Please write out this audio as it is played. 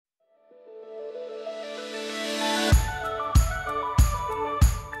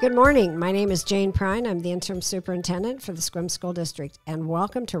Good morning. My name is Jane Pryne. I'm the interim superintendent for the Sequim School District, and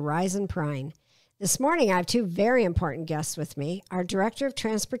welcome to Rise and Pryne. This morning, I have two very important guests with me, our Director of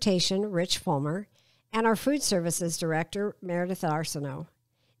Transportation, Rich Fulmer, and our Food Services Director, Meredith Arsenault.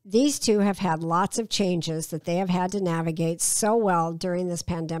 These two have had lots of changes that they have had to navigate so well during this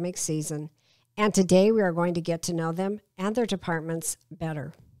pandemic season, and today we are going to get to know them and their departments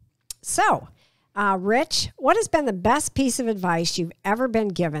better. So, Rich, what has been the best piece of advice you've ever been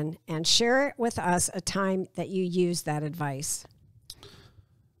given, and share it with us a time that you used that advice?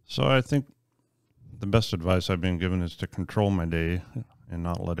 So I think the best advice I've been given is to control my day and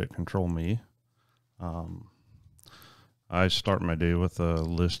not let it control me. I start my day with a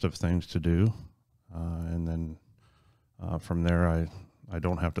list of things to do, and then from there I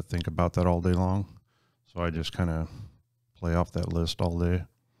don't have to think about that all day long. So I just kind of play off that list all day.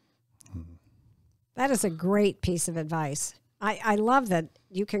 That is a great piece of advice. I love that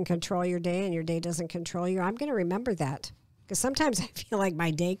you can control your day and your day doesn't control you. I'm going to remember that because sometimes I feel like my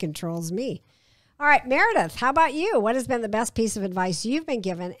day controls me. All right, Meredith, how about you? What has been the best piece of advice you've been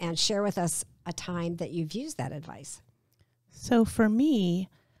given, and share with us a time that you've used that advice? So for me,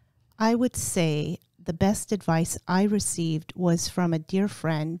 I would say the best advice I received was from a dear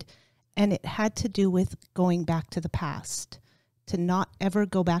friend, and it had to do with going back to the past. To not ever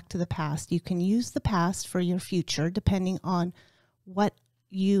go back to the past. You can use the past for your future depending on what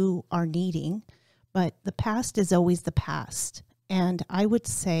you are needing, but the past is always the past. And I would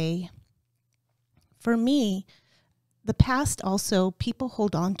say, for me, the past also, people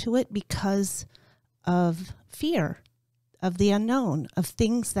hold on to it because of fear, of the unknown, of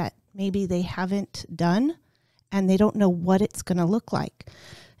things that maybe they haven't done and they don't know what it's going to look like.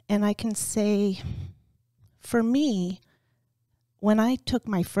 And I can say, for me, when I took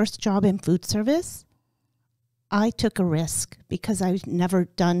my first job in food service, I took a risk because I've never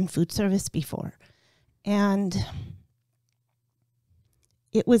done food service before. And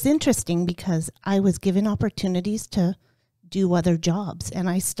it was interesting because I was given opportunities to do other jobs. And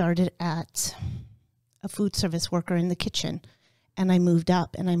I started at a food service worker in the kitchen. And I moved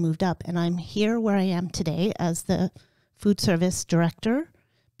up and I moved up. And I'm here where I am today as the food service director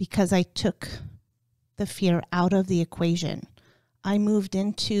because I took the fear out of the equation. I moved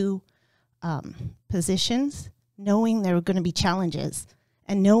into positions knowing there were going to be challenges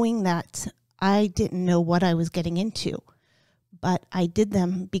and knowing that I didn't know what I was getting into, but I did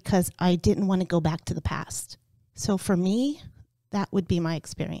them because I didn't want to go back to the past. So for me, that would be my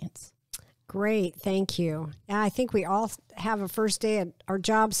experience. Great. Thank you. Yeah, I think we all have a first day at our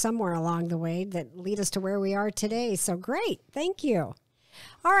job somewhere along the way that lead us to where we are today. So great. Thank you.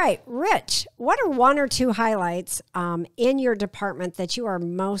 All right, Rich, what are one or two highlights in your department that you are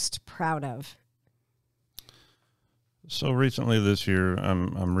most proud of? So recently this year,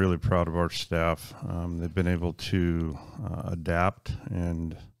 I'm really proud of our staff. They've been able to adapt,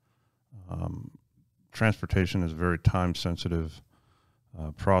 and transportation is a very time-sensitive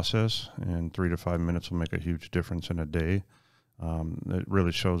process, and 3 to 5 minutes will make a huge difference in a day. It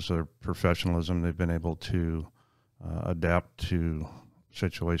really shows their professionalism. They've been able to adapt to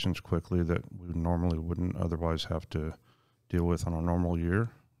situations quickly that we normally wouldn't otherwise have to deal with on a normal year.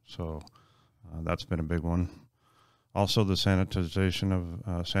 So that's been a big one. Also, the sanitization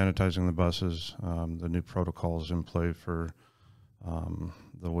of sanitizing the buses, the new protocols in play for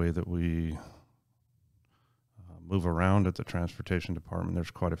the way that we move around at the transportation department. There's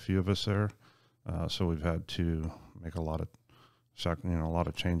quite a few of us there, so we've had to make a lot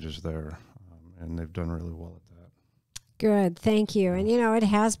of changes there, and they've done really well at that. Good, thank you. And it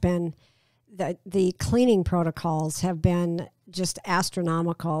has been, the cleaning protocols have been just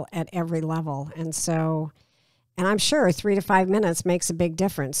astronomical at every level. And I'm sure 3 to 5 minutes makes a big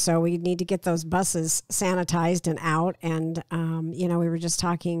difference. So we need to get those buses sanitized and out. And, we were just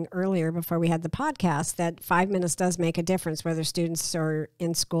talking earlier before we had the podcast that 5 minutes does make a difference, whether students are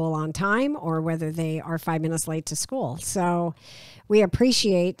in school on time or whether they are 5 minutes late to school. So we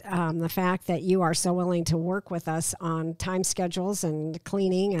appreciate the fact that you are so willing to work with us on time schedules and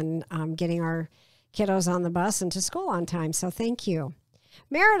cleaning and getting our kiddos on the bus and to school on time. So thank you.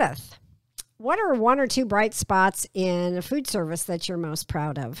 Meredith, what are one or two bright spots in food service that you're most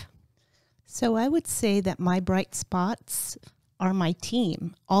proud of? So I would say that my bright spots are my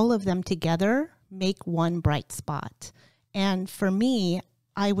team. All of them together make one bright spot. And for me,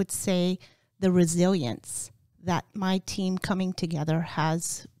 I would say the resilience that my team coming together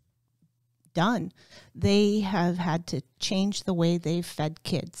has done. They have had to change the way they've fed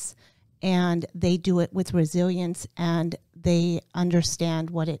kids, and they do it with resilience, and they understand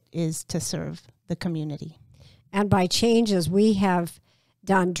what it is to serve the community. And by changes, we have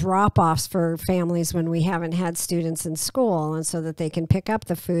done drop-offs for families when we haven't had students in school, and so that they can pick up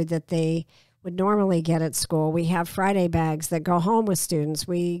the food that they would normally get at school. We have Friday bags that go home with students.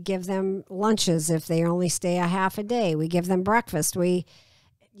 We give them lunches if they only stay a half a day. We give them breakfast.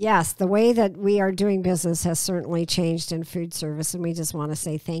 Yes, the way that we are doing business has certainly changed in food service, and we just want to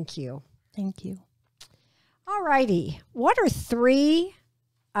say thank you. Thank you. All righty. What are 3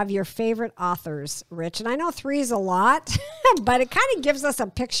 of your favorite authors, Rich? And I know 3 is a lot, but it kind of gives us a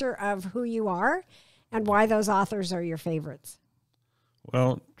picture of who you are and why those authors are your favorites.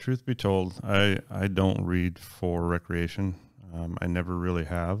 Well, truth be told, I don't read for recreation. I never really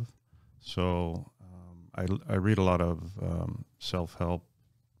have. So I read a lot of self-help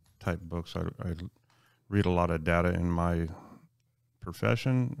type books. I read a lot of data in my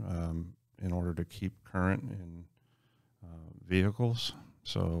profession in order to keep current in vehicles.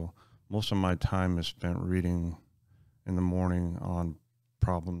 So most of my time is spent reading in the morning on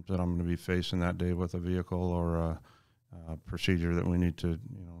problems that I'm going to be facing that day with a vehicle or a procedure that we need to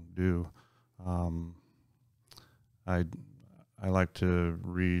do. I like to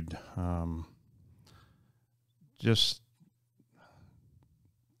read just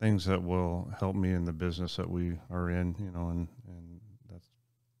things that will help me in the business that we are in, and that's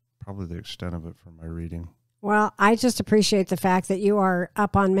probably the extent of it for my reading. Well, I just appreciate the fact that you are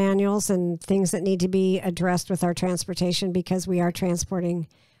up on manuals and things that need to be addressed with our transportation, because we are transporting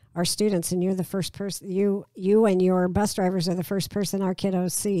our students, and you're the first person, you and your bus drivers are the first person our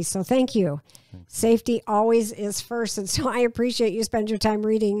kiddos see. So thank you. Thanks. Safety always is first. And so I appreciate you spend your time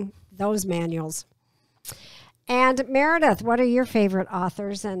reading those manuals. And Meredith, what are your favorite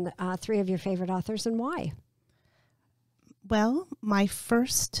authors, and 3 of your favorite authors, and why? Well,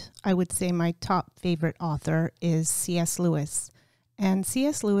 I would say my top favorite author is C.S. Lewis. And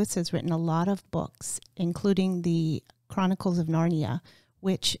C.S. Lewis has written a lot of books, including the Chronicles of Narnia,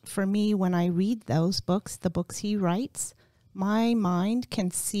 which for me, when I read those books, the books he writes, my mind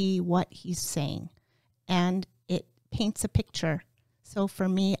can see what he's saying, and it paints a picture. So for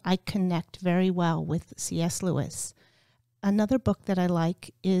me, I connect very well with C.S. Lewis. Another book that I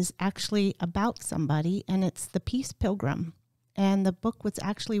like is actually about somebody, and it's The Peace Pilgrim. And the book was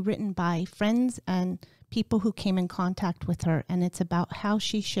actually written by friends and people who came in contact with her, and it's about how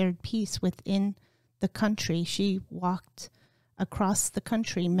she shared peace within the country. She walked across the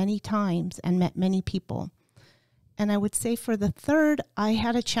country many times and met many people. And I would say for the third, I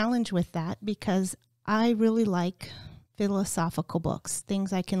had a challenge with that because I really like philosophical books,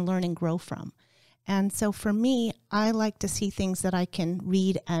 things I can learn and grow from. And so for me, I like to see things that I can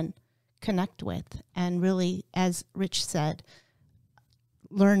read and connect with and really, as Rich said,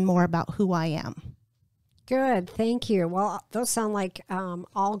 learn more about who I am. Good. Thank you. Well, those sound like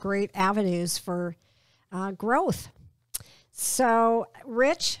all great avenues for growth. So,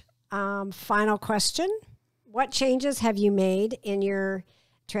 Rich, final question. What changes have you made in your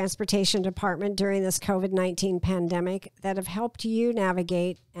transportation department during this COVID-19 pandemic that have helped you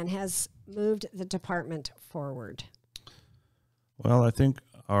navigate and has moved the department forward? Well, I think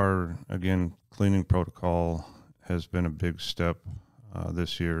our, again, cleaning protocol has been a big step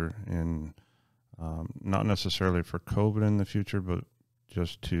this year in not necessarily for COVID in the future, but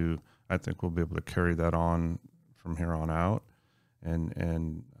just to, I think we'll be able to carry that on from here on out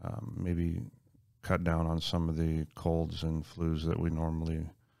and maybe cut down on some of the colds and flus that we normally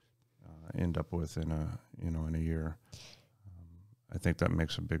end up with in a year. I think that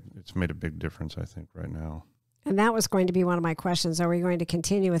it's made a big difference, I think, right now. And that was going to be one of my questions. Are we going to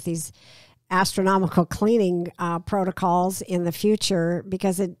continue with these astronomical cleaning protocols in the future?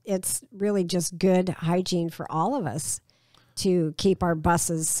 Because it's really just good hygiene for all of us to keep our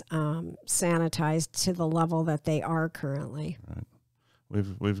buses sanitized to the level that they are currently. Right.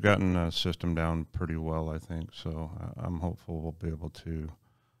 We've gotten a system down pretty well, I think. So I'm hopeful we'll be able to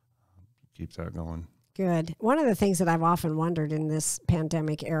keep that going. Good. One of the things that I've often wondered in this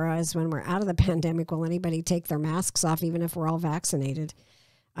pandemic era is when we're out of the pandemic, will anybody take their masks off even if we're all vaccinated?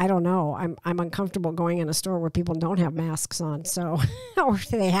 I don't know. I'm uncomfortable going in a store where people don't have masks on. So, or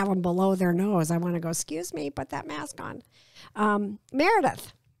they have them below their nose. I want to go, excuse me, put that mask on.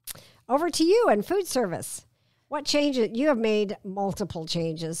 Meredith, over to you in food service. What changes? You have made multiple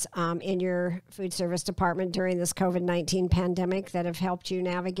changes in your food service department during this COVID-19 pandemic that have helped you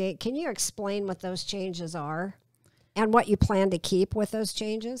navigate. Can you explain what those changes are and what you plan to keep with those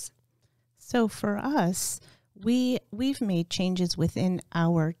changes? So for us, we've made changes within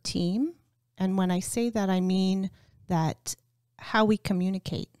our team. And when I say that, I mean that how we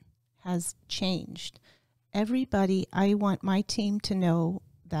communicate has changed. I want my team to know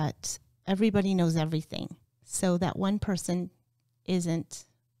that everybody knows everything. So that one person isn't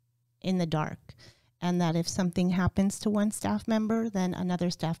in the dark, and that if something happens to one staff member, then another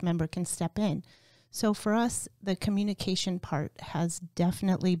staff member can step in. So for us, the communication part has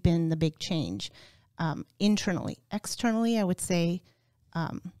definitely been the big change internally. Externally, I would say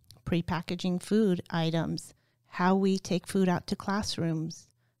pre-packaging food items, how we take food out to classrooms,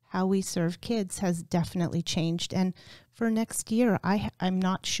 how we serve kids has definitely changed. And for next year, I'm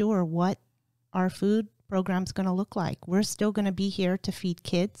not sure what our food program's going to look like. We're still going to be here to feed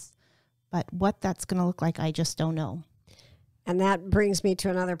kids, but what that's going to look like, I just don't know. And that brings me to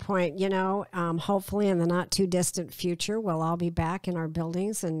another point. Hopefully in the not too distant future, we'll all be back in our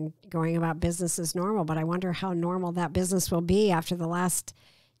buildings and going about business as normal. But I wonder how normal that business will be after the last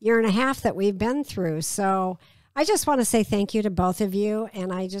year and a half that we've been through. So I just want to say thank you to both of you.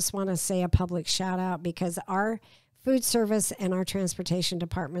 And I just want to say a public shout out, because our food service and our transportation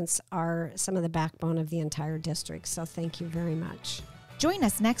departments are some of the backbone of the entire district. So thank you very much. Join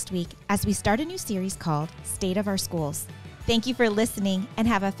us next week as we start a new series called State of Our Schools. Thank you for listening, and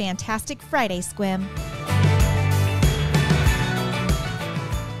have a fantastic Friday, Sequim.